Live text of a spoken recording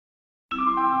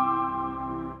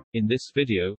In this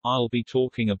video, I'll be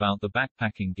talking about the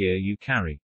backpacking gear you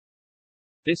carry.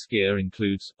 This gear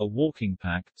includes a walking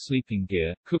pack, sleeping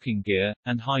gear, cooking gear,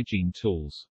 and hygiene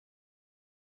tools.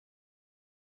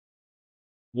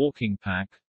 Walking pack.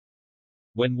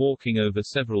 When walking over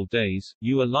several days,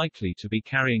 you are likely to be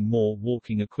carrying more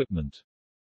walking equipment.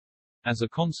 As a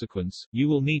consequence, you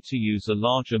will need to use a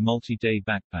larger multi-day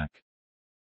backpack.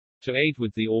 To aid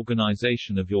with the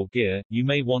organization of your gear, you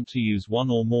may want to use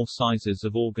one or more sizes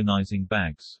of organizing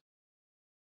bags.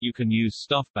 You can use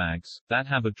stuff bags that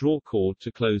have a draw cord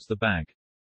to close the bag.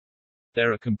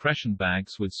 There are compression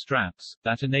bags with straps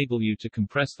that enable you to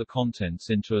compress the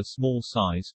contents into a small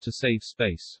size to save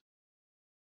space.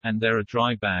 And there are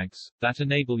dry bags that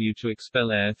enable you to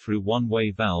expel air through one-way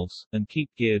valves and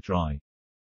keep gear dry.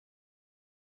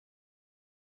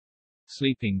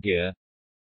 Sleeping gear.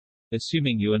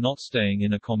 Assuming you are not staying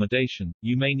in accommodation,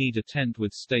 you may need a tent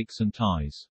with stakes and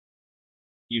ties.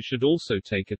 You should also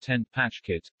take a tent patch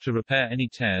kit, to repair any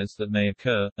tears that may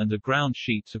occur, and a ground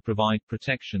sheet to provide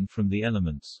protection from the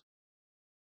elements.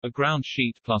 A ground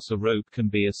sheet plus a rope can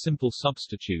be a simple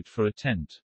substitute for a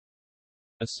tent.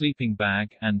 A sleeping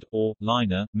bag and/or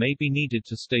liner may be needed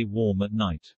to stay warm at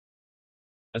night.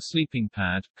 A sleeping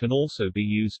pad can also be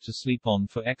used to sleep on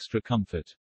for extra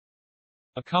comfort.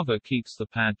 A cover keeps the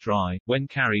pad dry when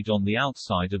carried on the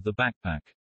outside of the backpack.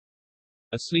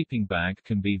 A sleeping bag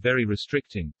can be very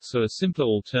restricting, so a simpler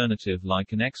alternative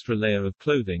like an extra layer of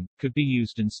clothing could be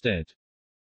used instead.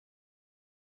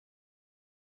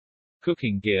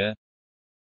 Cooking gear.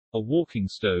 A walking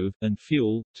stove and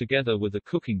fuel, together with a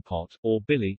cooking pot or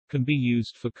billy, can be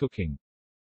used for cooking.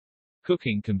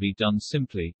 Cooking can be done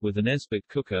simply, with an Esbit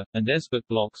cooker, and Esbit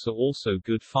blocks are also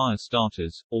good fire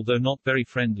starters, although not very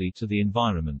friendly to the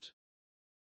environment.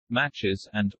 Matches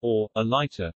and/or a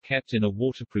lighter, kept in a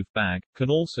waterproof bag,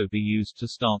 can also be used to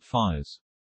start fires.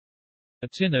 A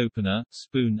tin opener,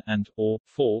 spoon and/or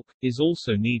fork is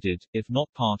also needed, if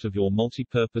not part of your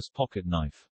multi-purpose pocket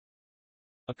knife.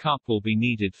 A cup will be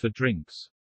needed for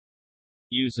drinks.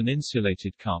 Use an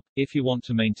insulated cup, if you want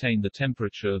to maintain the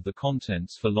temperature of the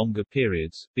contents for longer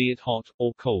periods, be it hot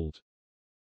or cold.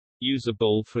 Use a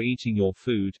bowl for eating your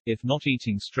food, if not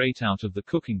eating straight out of the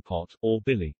cooking pot or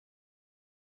billy.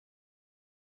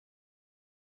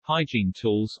 Hygiene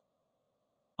tools.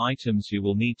 Items you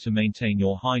will need to maintain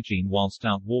your hygiene whilst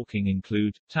out walking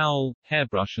include towel,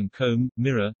 hairbrush and comb,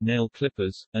 mirror, nail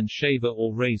clippers, and shaver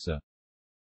or razor.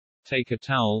 Take a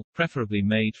towel, preferably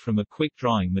made from a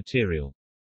quick-drying material.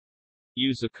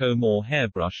 Use a comb or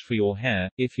hairbrush for your hair,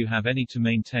 if you have any to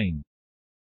maintain.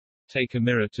 Take a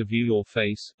mirror to view your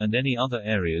face, and any other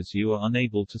areas you are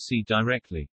unable to see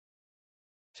directly.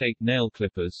 Take nail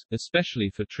clippers, especially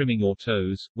for trimming your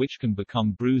toes, which can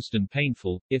become bruised and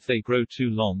painful, if they grow too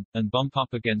long, and bump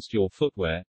up against your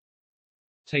footwear.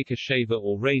 Take a shaver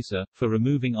or razor, for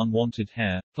removing unwanted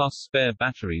hair, plus spare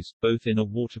batteries, both in a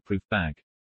waterproof bag.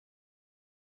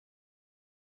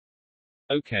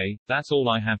 Okay, that's all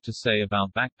I have to say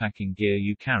about backpacking gear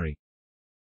you carry.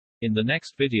 In the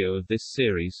next video of this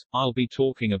series, I'll be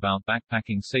talking about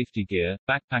backpacking safety gear,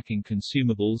 backpacking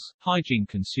consumables, hygiene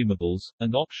consumables,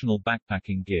 and optional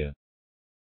backpacking gear.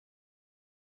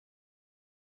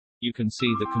 You can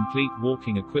see the complete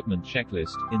walking equipment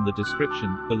checklist in the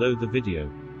description below the video.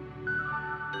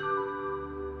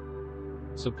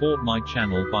 Support my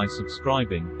channel by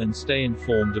subscribing, and stay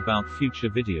informed about future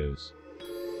videos.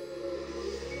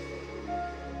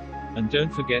 And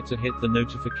don't forget to hit the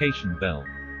notification bell.